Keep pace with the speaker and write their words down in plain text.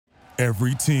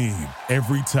Every team,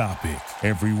 every topic,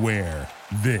 everywhere.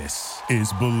 This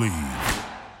is Believe.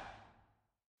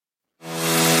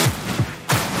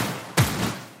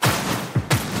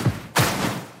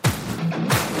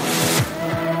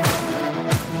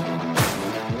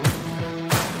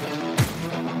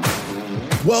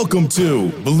 Welcome to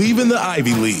Believe in the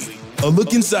Ivy League, a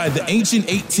look inside the ancient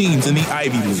 8 teams in the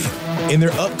Ivy League and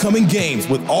their upcoming games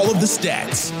with all of the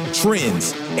stats,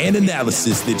 trends, and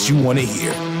analysis that you want to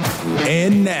hear.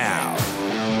 And now,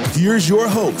 here's your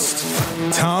host,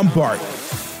 Tom Barton.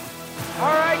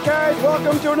 All right, guys,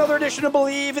 welcome to another edition of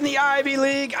Believe in the Ivy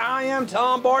League. I am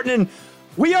Tom Barton, and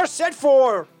we are set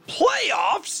for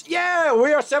playoffs. Yeah,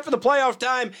 we are set for the playoff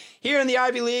time here in the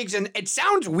Ivy Leagues, and it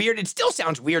sounds weird. It still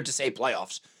sounds weird to say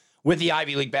playoffs with the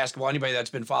Ivy League basketball. Anybody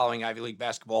that's been following Ivy League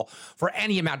basketball for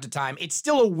any amount of time, it's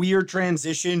still a weird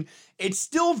transition. It's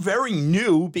still very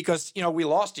new because, we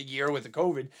lost a year with the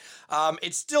COVID.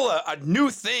 It's still a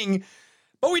new thing,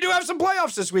 but we do have some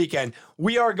playoffs this weekend.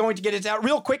 We are going to get into that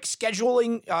real quick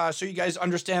scheduling so you guys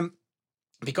understand.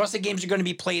 Because the games are going to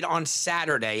be played on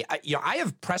Saturday, I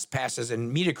have press passes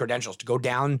and media credentials to go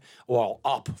down,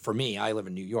 up for me. I live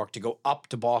in New York, to go up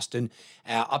to Boston,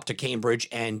 up to Cambridge,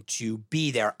 and to be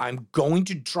there. I'm going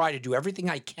to try to do everything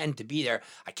I can to be there.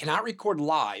 I cannot record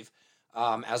live,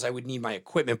 as I would need my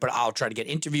equipment, but I'll try to get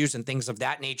interviews and things of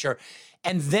that nature.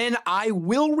 And then I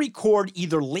will record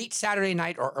either late Saturday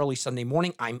night or early Sunday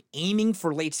morning. I'm aiming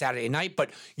for late Saturday night,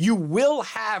 but you will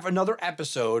have another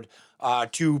episode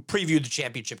to preview the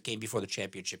championship game before the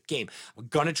championship game. I'm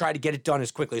going to try to get it done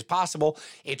as quickly as possible.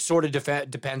 It sort of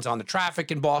depends on the traffic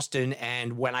in Boston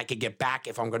and when I could get back,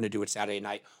 if I'm going to do it Saturday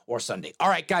night or Sunday. All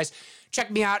right, guys,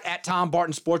 check me out at Tom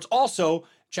Barton Sports. Also,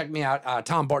 check me out,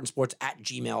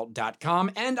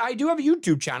 tombartonsports@gmail.com. And I do have a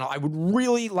YouTube channel. I would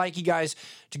really like you guys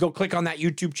to go click on that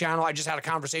YouTube channel. I just had a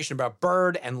conversation about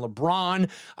Bird and LeBron,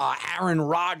 Aaron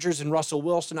Rodgers and Russell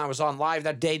Wilson. I was on live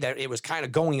that day that it was kind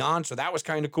of going on, so that was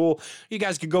kind of cool. You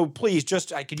guys could go, please,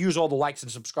 I could use all the likes and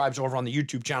subscribes over on the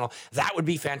YouTube channel. That would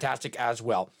be fantastic as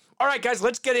well. All right, guys,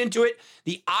 let's get into it.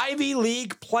 The Ivy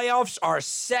League playoffs are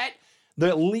set.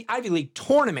 The Ivy League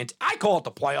tournament, I call it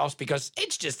the playoffs because it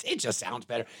just sounds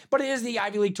better. But it is the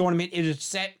Ivy League tournament. It is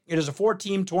set. It is a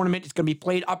 4-team tournament. It's going to be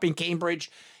played up in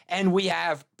Cambridge. And we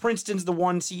have Princeton's the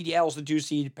 1 seed, Yale's the 2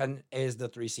 seed, Penn is the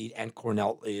 3 seed, and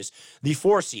Cornell is the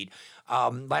 4 seed.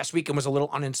 Last weekend was a little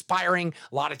uninspiring.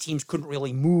 A lot of teams couldn't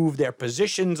really move their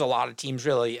positions. A lot of teams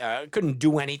really couldn't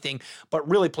do anything, but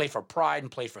really play for pride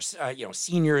and play for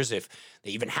seniors, if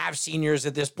they even have seniors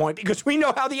at this point, because we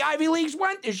know how the Ivy Leagues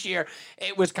went this year.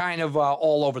 It was kind of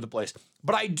all over the place.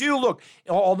 But I do look,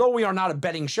 although we are not a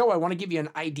betting show, I want to give you an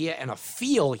idea and a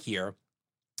feel here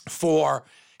for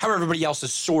how everybody else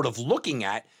is sort of looking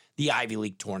at the Ivy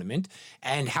League tournament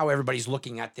and how everybody's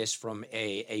looking at this from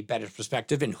a better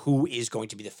perspective and who is going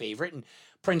to be the favorite. And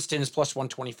Princeton is plus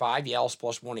 125, Yale's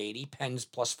plus 180, Penn's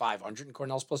plus 500, and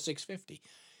Cornell's plus 650.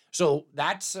 So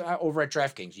that's over at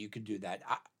DraftKings. You could do that.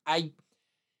 I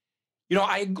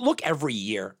look every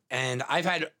year, and I've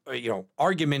had,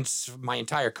 arguments my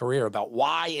entire career about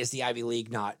why is the Ivy League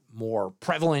not more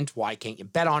prevalent? Why can't you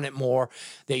bet on it more?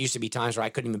 There used to be times where I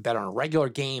couldn't even bet on a regular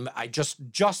game. I just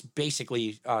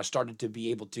basically started to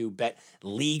be able to bet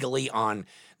legally on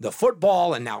the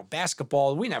football and now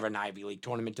basketball. We never had an Ivy League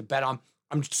tournament to bet on.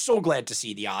 I'm so glad to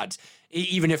see the odds,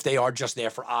 even if they are just there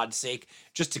for odds' sake,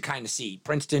 just to kind of see.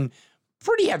 Princeton,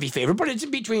 pretty heavy favorite, but it's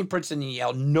in between Princeton and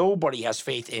Yale. Nobody has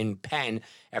faith in Penn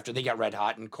after they got red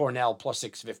hot, and Cornell plus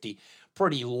 650,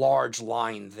 pretty large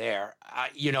line there.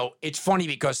 It's funny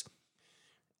because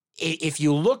if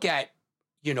you look at,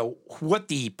 what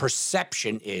the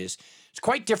perception is, it's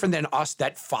quite different than us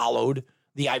that followed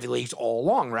the Ivy Leagues all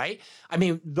along, right? I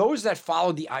mean, those that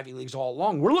followed the Ivy Leagues all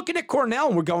along, we're looking at Cornell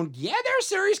and we're going, yeah, they're a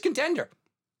serious contender.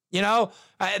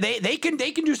 They can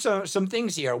do some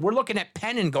things here. We're looking at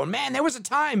Penn and going, man, there was a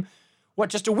time,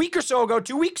 just a week or so ago,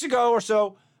 2 weeks ago or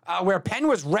so, where Penn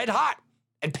was red hot,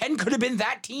 and Penn could have been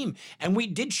that team. And we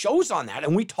did shows on that,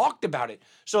 and we talked about it.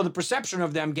 So the perception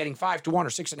of them getting 5-1 or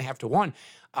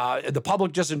 6.5-1, the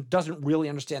public doesn't really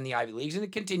understand the Ivy Leagues, and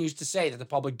it continues to say that the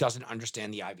public doesn't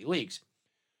understand the Ivy Leagues.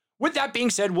 With that being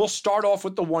said, we'll start off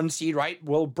with the 1 seed, right?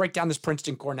 We'll break down this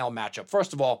Princeton-Cornell matchup.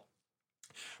 First of all,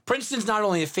 Princeton's not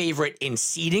only a favorite in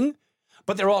seeding,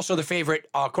 but they're also the favorite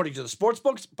according to the sports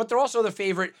books, but they're also the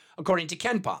favorite according to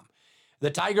KenPom.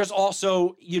 The Tigers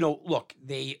also,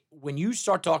 when you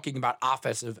start talking about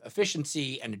offensive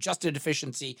efficiency and adjusted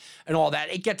efficiency and all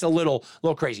that, it gets a little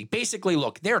crazy. Basically,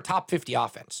 look, they're a top 50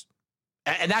 offense.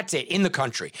 And that's it in the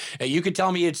country. You could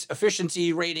tell me it's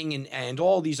efficiency rating and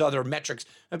all these other metrics,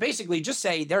 but basically just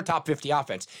say they're top 50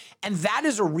 offense. And that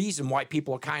is a reason why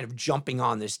people are kind of jumping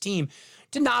on this team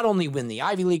to not only win the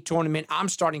Ivy League tournament. I'm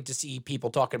starting to see people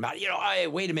talking about, hey,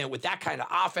 wait a minute, with that kind of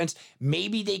offense,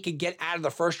 maybe they could get out of the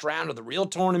first round of the real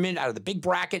tournament, out of the big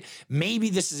bracket.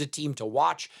 Maybe this is a team to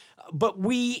watch. But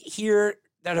we here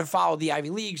that have followed the Ivy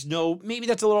Leagues know maybe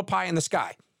that's a little pie in the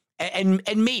sky. And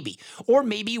maybe, or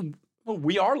maybe, well,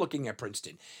 we are looking at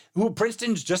Princeton, who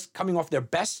Princeton's just coming off their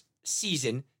best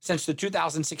season since the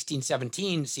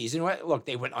 2016-17 season. Look,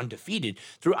 they went undefeated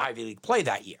through Ivy League play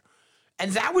that year.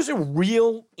 And that was a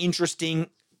real interesting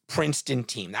Princeton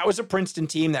team. That was a Princeton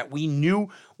team that we knew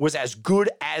was as good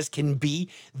as can be.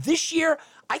 This year,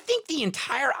 I think the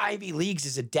entire Ivy Leagues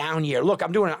is a down year. Look,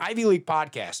 I'm doing an Ivy League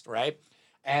podcast, right?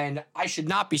 And I should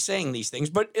not be saying these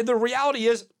things, but the reality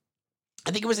is, I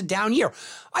think it was a down year.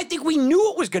 I think we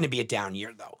knew it was going to be a down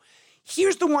year, though.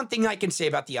 Here's the one thing I can say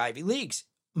about the Ivy Leagues.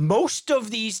 Most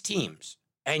of these teams,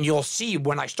 and you'll see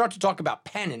when I start to talk about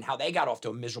Penn and how they got off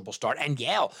to a miserable start, and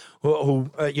Yale,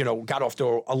 who got off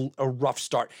to a rough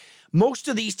start. Most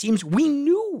of these teams, we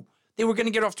knew they were going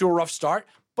to get off to a rough start,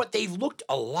 but they've looked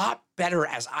a lot better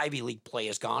as Ivy League play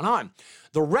has gone on.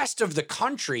 The rest of the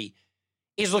country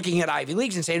is looking at Ivy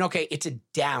Leagues and saying, okay, it's a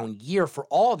down year for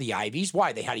all the Ivies.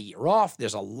 Why? They had a year off.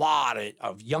 There's a lot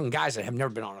of young guys that have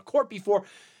never been on a court before.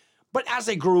 But as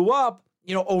they grew up,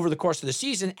 over the course of the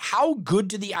season, how good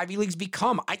did the Ivy Leagues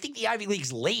become? I think the Ivy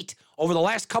Leagues late over the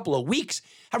last couple of weeks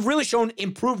have really shown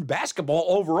improved basketball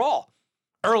overall.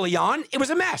 Early on, it was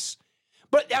a mess,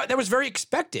 but that was very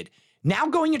expected. Now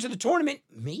going into the tournament,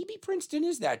 maybe Princeton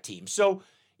is that team. So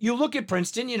you look at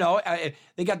Princeton,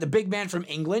 they got the big man from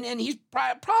England, and he's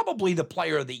probably the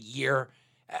player of the year.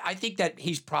 I think that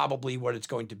he's probably what it's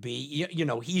going to be.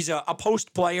 He's a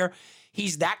post player.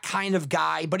 He's that kind of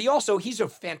guy, but he's a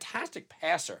fantastic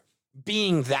passer.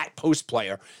 Being that post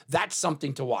player, that's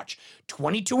something to watch.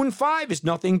 22-5 is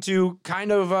nothing to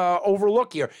kind of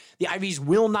overlook here. The Ivies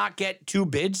will not get 2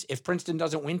 bids. If Princeton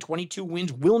doesn't win, 22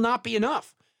 wins will not be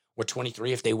enough. Or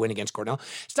 23 if they win against Cornell.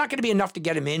 It's not going to be enough to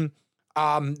get him in.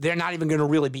 They're not even going to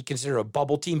really be considered a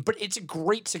bubble team, but it's a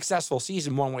great, successful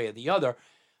season one way or the other.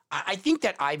 I think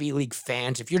that Ivy League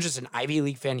fans, if you're just an Ivy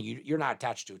League fan, you're not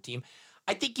attached to a team,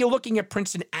 I think you're looking at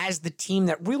Princeton as the team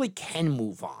that really can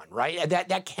move on, right?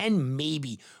 That can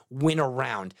maybe win a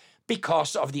round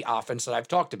because of the offense that I've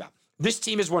talked about. This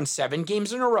team has won 7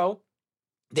 games in a row.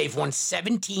 They've won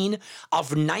 17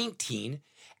 of 19,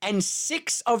 and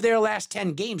 6 of their last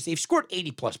 10 games, they've scored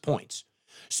 80-plus points.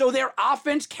 So their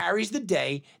offense carries the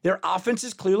day. Their offense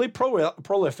is clearly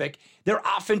prolific. Their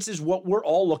offense is what we're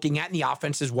all looking at, and the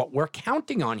offense is what we're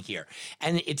counting on here.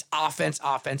 And it's offense,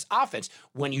 offense, offense.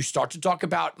 When you start to talk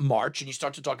about March and you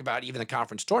start to talk about even the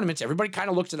conference tournaments, everybody kind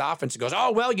of looks at offense and goes,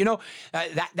 oh, well,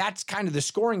 that's kind of the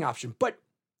scoring option. But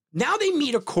now they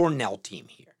meet a Cornell team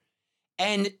here.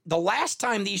 And the last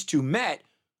time these two met,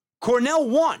 Cornell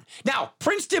won. Now,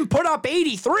 Princeton put up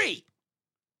 83.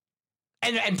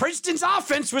 And Princeton's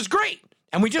offense was great.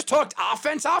 And we just talked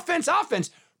offense, offense, offense.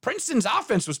 Princeton's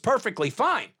offense was perfectly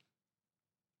fine.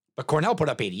 But Cornell put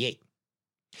up 88.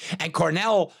 And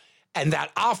Cornell and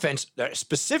that offense,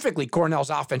 specifically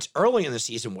Cornell's offense early in the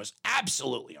season, was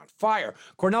absolutely on fire.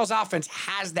 Cornell's offense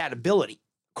has that ability.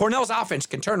 Cornell's offense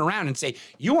can turn around and say,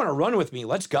 you want to run with me,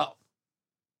 let's go.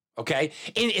 Okay?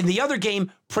 In the other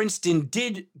game, Princeton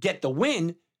did get the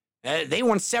win. They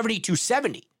won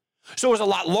 72-70. So it was a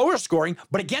lot lower scoring,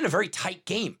 but again, a very tight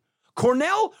game.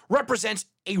 Cornell represents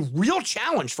a real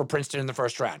challenge for Princeton in the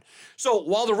first round. So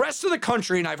while the rest of the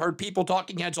country, and I've heard people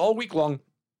talking heads all week long,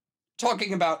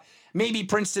 talking about maybe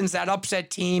Princeton's that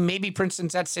upset team, maybe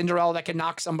Princeton's that Cinderella that can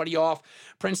knock somebody off.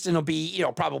 Princeton will be,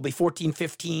 probably 14,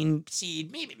 15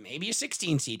 seed, maybe a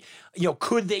 16 seed.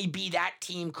 Could they be that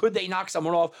team? Could they knock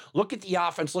someone off? Look at the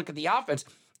offense, And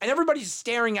everybody's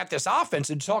staring at this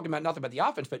offense and talking about nothing but the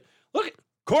offense, but look at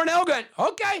Cornell going,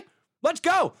 okay, let's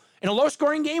go. In a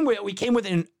low-scoring game, we came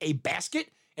within a basket.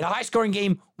 In a high-scoring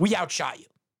game, we outshot you.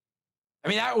 I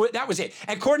mean, that was it.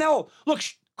 And Cornell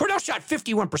shot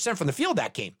 51% from the field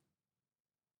that game.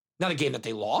 Now, the game that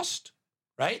they lost,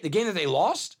 right? The game that they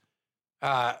lost,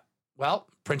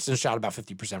 Princeton shot about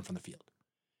 50% from the field.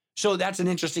 So that's an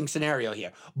interesting scenario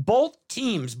here. Both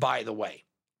teams, by the way,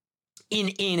 in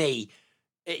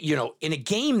a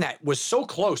game that was so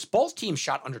close, both teams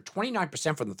shot under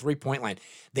 29% from the three-point line.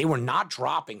 They were not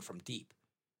dropping from deep.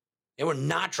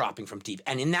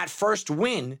 And in that first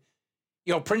win,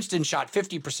 Princeton shot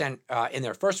 50% in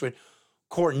their first win.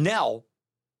 Cornell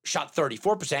shot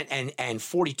 34% and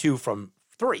 42 from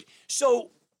 3. So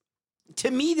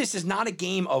to me, this is not a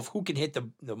game of who can hit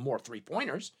the more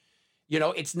three-pointers.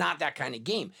 It's not that kind of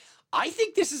game. I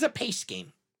think this is a pace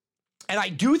game. And I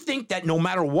do think that no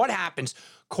matter what happens,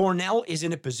 Cornell is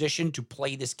in a position to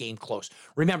play this game close.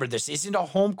 Remember, this isn't a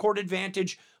home court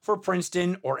advantage for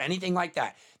Princeton or anything like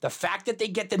that. The fact that they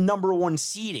get the number 1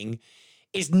 seeding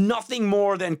is nothing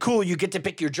more than cool. You get to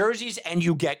pick your jerseys and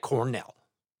you get Cornell.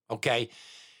 Okay?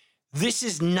 This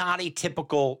is not a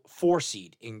typical 4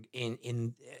 seed.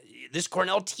 In this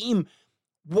Cornell team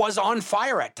was on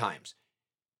fire at times.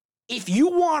 If you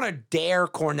want to dare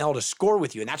Cornell to score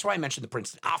with you, and that's why I mentioned the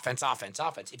Princeton offense.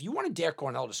 If you want to dare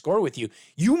Cornell to score with you,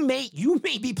 you may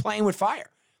be playing with fire.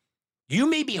 You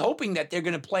may be hoping that they're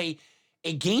going to play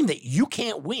a game that you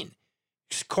can't win.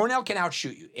 Cornell can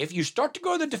outshoot you. If you start to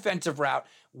go the defensive route,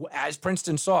 as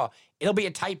Princeton saw, it'll be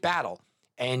a tight battle.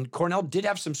 And Cornell did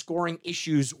have some scoring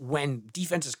issues when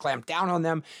defenses clamped down on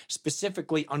them,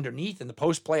 specifically underneath. In the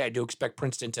post play, I do expect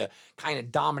Princeton to kind of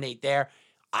dominate there.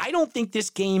 I don't think this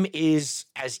game is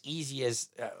as easy as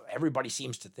everybody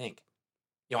seems to think.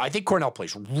 I think Cornell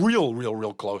plays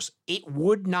real close. It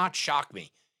would not shock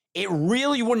me. It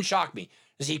really wouldn't shock me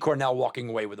to see Cornell walking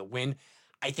away with a win.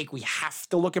 I think we have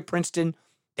to look at Princeton.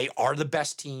 They are the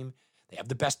best team. They have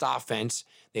the best offense.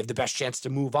 They have the best chance to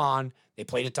move on. They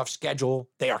played a tough schedule.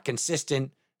 They are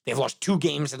consistent. They've lost 2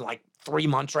 games in like 3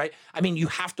 months, right? I mean, you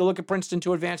have to look at Princeton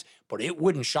to advance, but it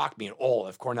wouldn't shock me at all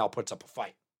if Cornell puts up a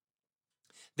fight.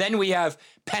 Then we have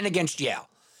Penn against Yale.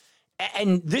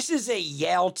 And this is a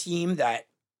Yale team that,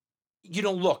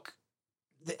 look,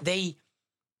 they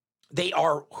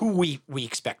are who we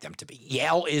expect them to be.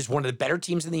 Yale is one of the better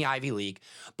teams in the Ivy League,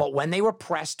 but when they were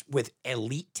pressed with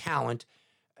elite talent,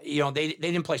 they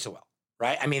didn't play so well,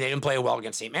 right? I mean, they didn't play well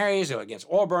against St. Mary's or against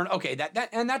Auburn. Okay,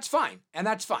 that's fine.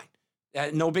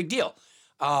 No big deal.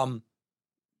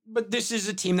 But this is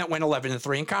a team that went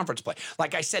 11-3 in conference play.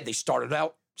 Like I said, they started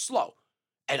out slow.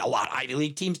 And a lot of Ivy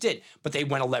League teams did, but they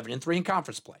went 11-3 in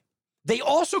conference play. They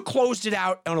also closed it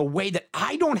out in a way that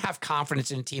I don't have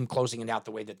confidence in a team closing it out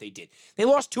the way that they did. They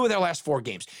lost 2 of their last 4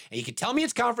 games. And you can tell me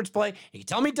it's conference play. And you can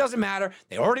tell me it doesn't matter.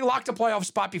 They already locked a playoff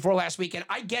spot before last weekend.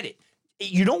 I get it.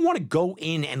 You don't want to go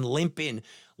in and limp in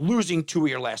losing 2 of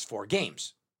your last 4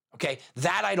 games. Okay?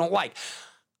 That I don't like.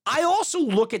 I also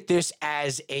look at this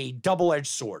as a double-edged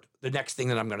sword, the next thing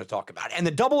that I'm going to talk about. And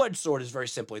the double-edged sword is very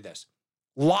simply this.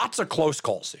 Lots of close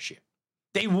calls this year.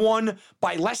 They won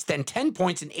by less than 10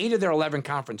 points in 8 of their 11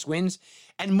 conference wins,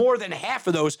 and more than half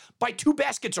of those by 2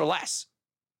 baskets or less.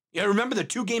 Remember the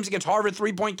 2 games against Harvard,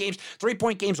 3-point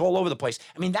games all over the place.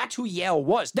 I mean, that's who Yale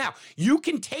was. Now, you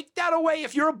can take that away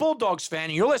if you're a Bulldogs fan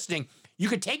and you're listening. You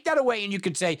could take that away and you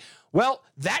could say, well,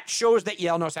 that shows that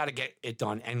Yale knows how to get it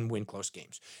done and win close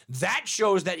games. That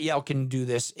shows that Yale can do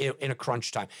this in a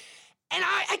crunch time. And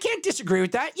I can't disagree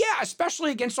with that. Yeah,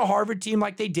 especially against a Harvard team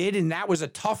like they did, and that was a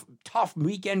tough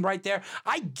weekend right there.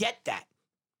 I get that.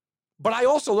 But I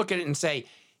also look at it and say,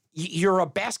 you're a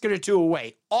basket or 2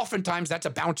 away. Oftentimes, that's a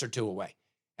bounce or 2 away.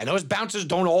 And those bounces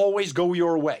don't always go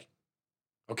your way.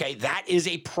 Okay, that is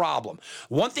a problem.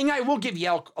 One thing I will give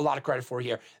Yale a lot of credit for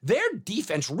here, their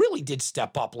defense really did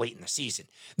step up late in the season.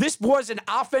 This was an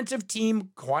offensive team,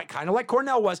 quite kind of like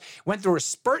Cornell was, went through a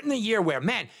spurt in the year where,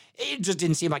 man, it just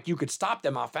didn't seem like you could stop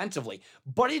them offensively.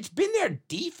 But it's been their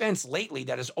defense lately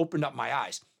that has opened up my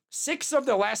eyes. 6 of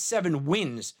their last 7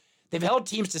 wins, they've held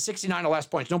teams to 69 or less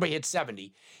points. Nobody hit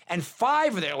 70. And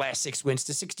 5 of their last 6 wins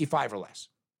to 65 or less.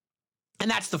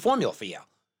 And that's the formula for Yale.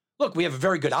 Look, we have a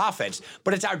very good offense,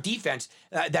 but it's our defense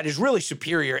that is really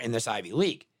superior in this Ivy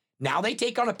League. Now they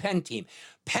take on a Penn team.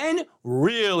 Penn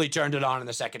really turned it on in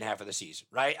the second half of the season,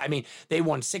 right? I mean, they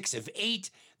won 6 of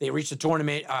 8. They reached the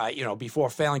tournament,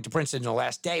 before failing to Princeton in the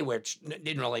last day, which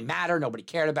didn't really matter. Nobody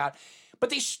cared about.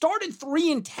 But they started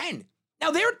 3-10.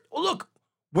 Now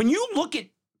when you look at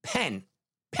Penn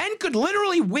could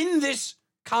literally win this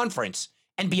conference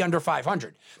and be under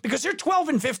 500 because they're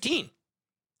 12-15,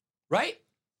 right?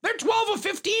 They're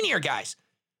 12-15 here, guys.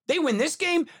 They win this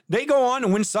game, they go on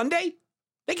and win Sunday.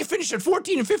 They can finish at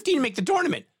 14-15 and make the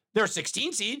tournament. They're a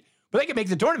 16 seed, but they can make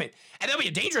the tournament. And they'll be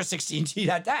a dangerous 16 seed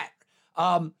at that.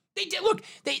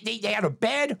 They had a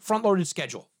bad front-loaded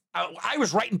schedule. I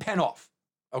was writing Penn off,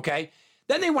 okay?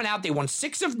 Then they went out, they won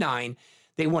 6 of 9.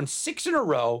 They won 6 in a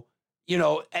row.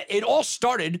 It all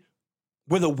started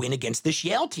with a win against this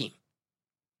Yale team.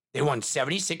 They won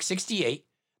 76-68.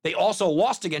 They also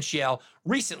lost against Yale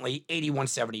recently,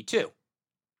 81-72.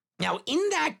 Now, in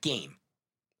that game,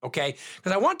 okay,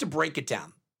 because I want to break it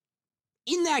down.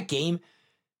 In that game,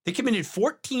 they committed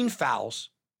 14 fouls,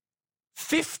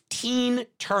 15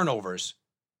 turnovers,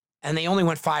 and they only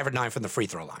went 5 or 9 from the free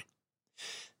throw line.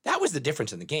 That was the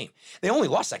difference in the game. They only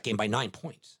lost that game by 9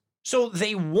 points. So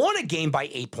they won a game by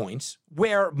 8 points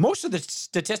where most of the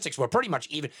statistics were pretty much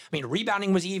even. I mean,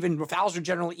 rebounding was even, fouls are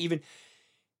generally even.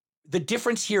 The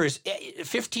difference here is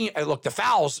 15. Look, the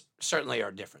fouls certainly are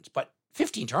a difference, but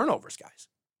 15 turnovers, guys.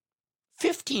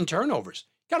 15 turnovers.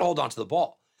 Got to hold on to the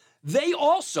ball. They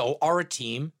also are a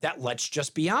team that, let's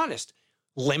just be honest,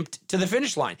 limped to the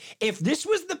finish line. If this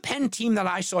was the Penn team that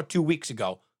I saw 2 weeks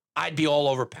ago, I'd be all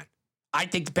over Penn. I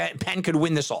think Penn could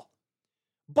win this all.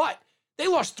 But they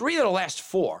lost 3 of the last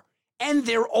 4, and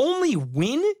their only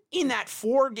win in that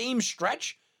 4-game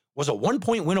stretch was a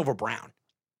 1-point win over Brown.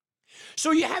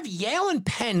 So you have Yale and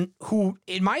Penn, who,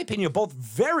 in my opinion, are both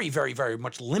very, very, very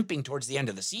much limping towards the end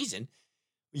of the season.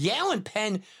 Yale and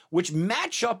Penn, which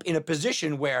match up in a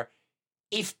position where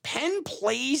if Penn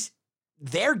plays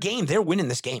their game, they're winning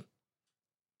this game.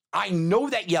 I know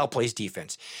that Yale plays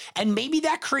defense, and maybe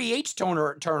that creates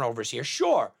turnovers here,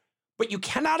 sure, but you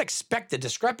cannot expect the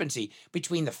discrepancy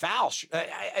between the fouls.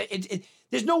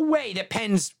 There's no way that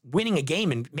Penn's winning a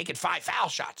game and making 5 foul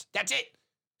shots. That's it.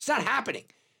 It's not happening.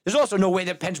 There's also no way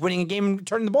that Penn's winning a game and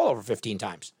turning the ball over 15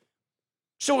 times.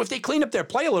 So if they clean up their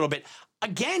play a little bit,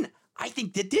 again, I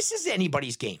think that this is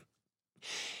anybody's game.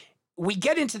 We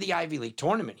get into the Ivy League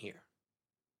tournament here,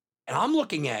 and I'm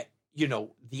looking at,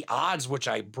 the odds, which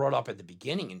I brought up at the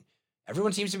beginning, and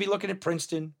everyone seems to be looking at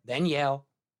Princeton, then Yale,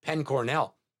 Penn,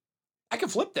 Cornell. I could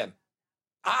flip them.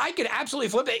 I could absolutely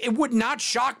flip it. It would not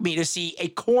shock me to see a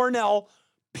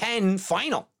Cornell-Penn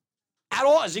final at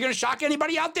all. Is it going to shock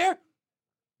anybody out there?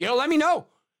 Let me know.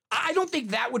 I don't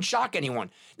think that would shock anyone.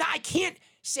 Now, I can't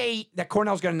say that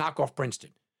Cornell's going to knock off Princeton.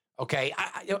 Okay,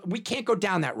 we can't go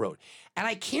down that road. And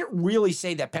I can't really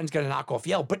say that Penn's going to knock off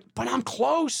Yale, but I'm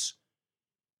close.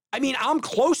 I mean, I'm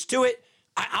close to it.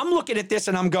 I'm looking at this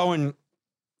and I'm going,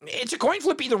 it's a coin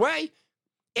flip either way.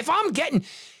 If I'm getting,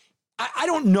 I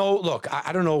don't know. Look,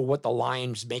 I don't know what the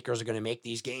lines makers are going to make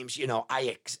these games.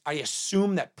 I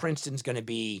assume that Princeton's going to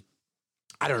be,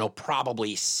 I don't know,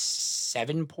 probably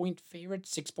 7-point favorite,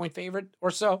 6-point favorite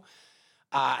or so.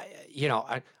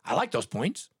 I like those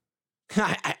points.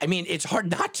 I mean, it's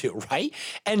hard not to, right?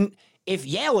 And if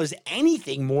Yale is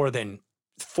anything more than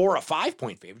 4 or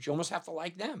 5-point favorites, you almost have to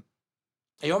like them.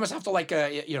 You almost have to like,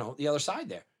 the other side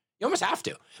there. You almost have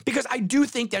to. Because I do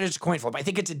think that it's a coin flip. I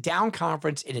think it's a down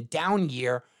conference in a down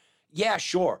year. Yeah,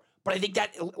 sure. But I think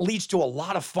that leads to a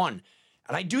lot of fun.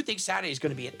 And I do think Saturday is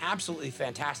going to be an absolutely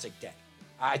fantastic day.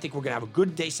 I think we're going to have a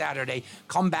good day Saturday,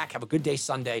 come back, have a good day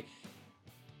Sunday.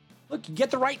 Look, you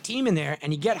get the right team in there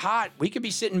and you get hot. We could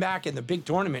be sitting back in the big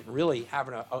tournament and really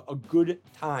having a good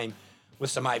time with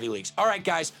some Ivy Leagues. All right,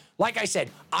 guys, like I said,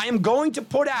 I am going to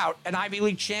put out an Ivy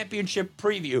League championship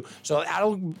preview. So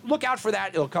look out for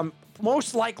that. It'll come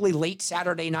most likely late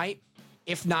Saturday night.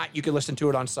 If not, you can listen to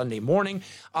it on Sunday morning.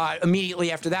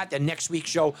 Immediately after that, the next week's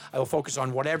show, I will focus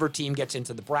on whatever team gets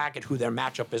into the bracket, who their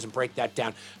matchup is, and break that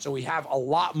down. So we have a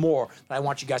lot more that I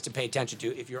want you guys to pay attention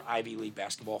to if you're Ivy League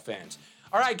basketball fans.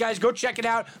 All right, guys, go check it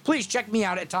out. Please check me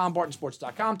out at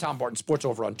TomBartonSports.com, Tom Barton Sports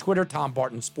over on Twitter,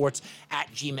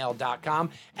 TomBartonSports@gmail.com.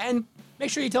 And make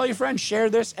sure you tell your friends, share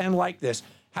this, and like this.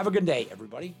 Have a good day,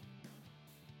 everybody.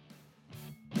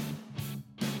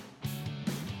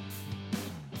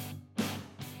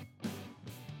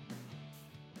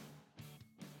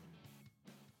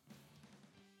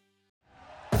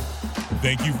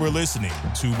 Thank you for listening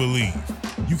to Believe.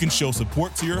 You can show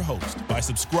support to your host by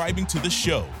subscribing to the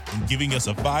show and giving us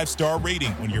a 5-star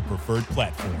rating on your preferred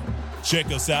platform. Check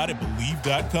us out at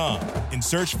Believe.com and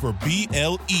search for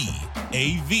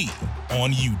BLEAV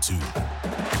on YouTube.